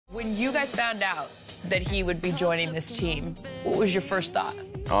you guys found out that he would be joining this team, what was your first thought?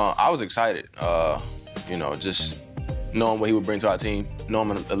 I was excited. You know, just knowing what he would bring to our team, knowing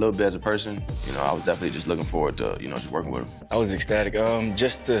him a little bit as a person, you know, I was definitely just looking forward to, you know, just working with him. I was ecstatic.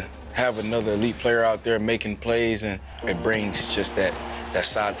 Just to have another elite player out there making plays, and it brings just that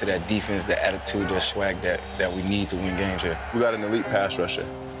side to that defense, that attitude, that swag that we need to win games here. We got an elite pass rusher.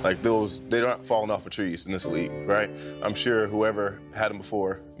 Like those, they're not falling off of trees in this league, right? I'm sure whoever had him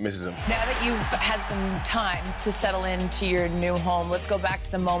before misses him. Now that you've had some time to settle into your new home, let's go back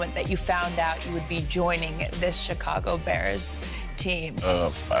to the moment that you found out you would be joining this Chicago Bears team.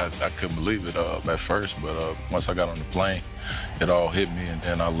 I couldn't believe it at first, but once I got on the plane, it all hit me, and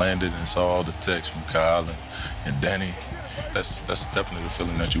then I landed and saw all the texts from Kyle and Danny. That's definitely the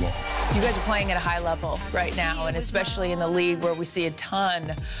feeling that you want. You guys are playing at a high level right now, and especially in the league where we see a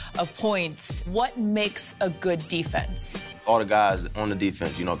ton of points. What makes a good defense? All the guys on the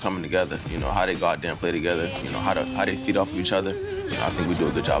defense, you know, coming together, you know, how they go out there and play together, you know, how they feed off of each other. You know, I think we do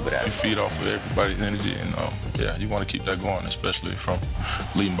a good job of that. You feed off of everybody's energy, and yeah, you want to keep that going, especially from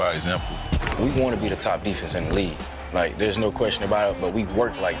leading by example. We want to be the top defense in the league. Like, there's no question about it, but we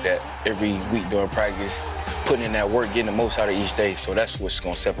work like that every week during practice, putting in that work, getting the most out of each day, so that's what's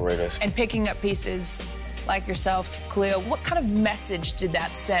going to separate us. And picking up pieces like yourself, Khalil, what kind of message did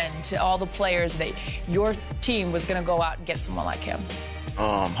that send to all the players that your team was going to go out and get someone like him?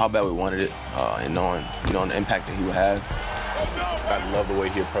 How bad we wanted it, and knowing, you know, the impact that he would have. I love the way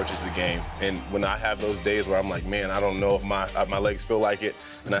he approaches the game. And when I have those days where I'm like, man, I don't know if my legs feel like it,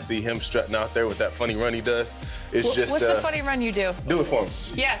 and I see him strutting out there with that funny run he does, it's just... What's the funny run you do? Do it for me.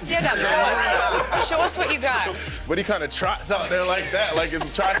 Yeah, stand up. Show us what you got. But he kind of trots out there like that, like his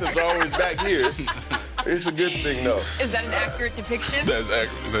triceps are always back here. It's a good thing, though. Is that an accurate depiction? That's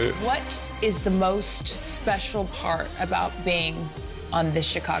accurate, is it? What is the most special part about being on this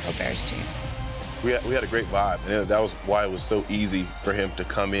Chicago Bears team? We had a great vibe, and that was why it was so easy for him to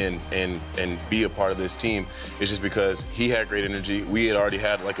come in and be a part of this team. It's just because he had great energy. We had already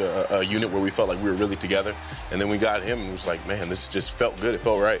had like a unit where we felt like we were really together, and then we got him and it was like, man, this just felt good. It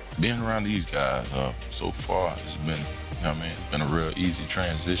felt right. Being around these guys so far has been, you know what I mean, been a real easy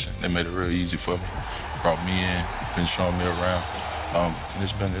transition. They made it real easy for me. Brought me in, been showing me around.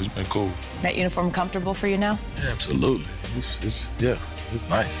 It's been cool. That uniform comfortable for you now? Yeah, absolutely. It's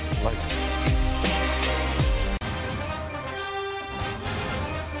nice. I like it.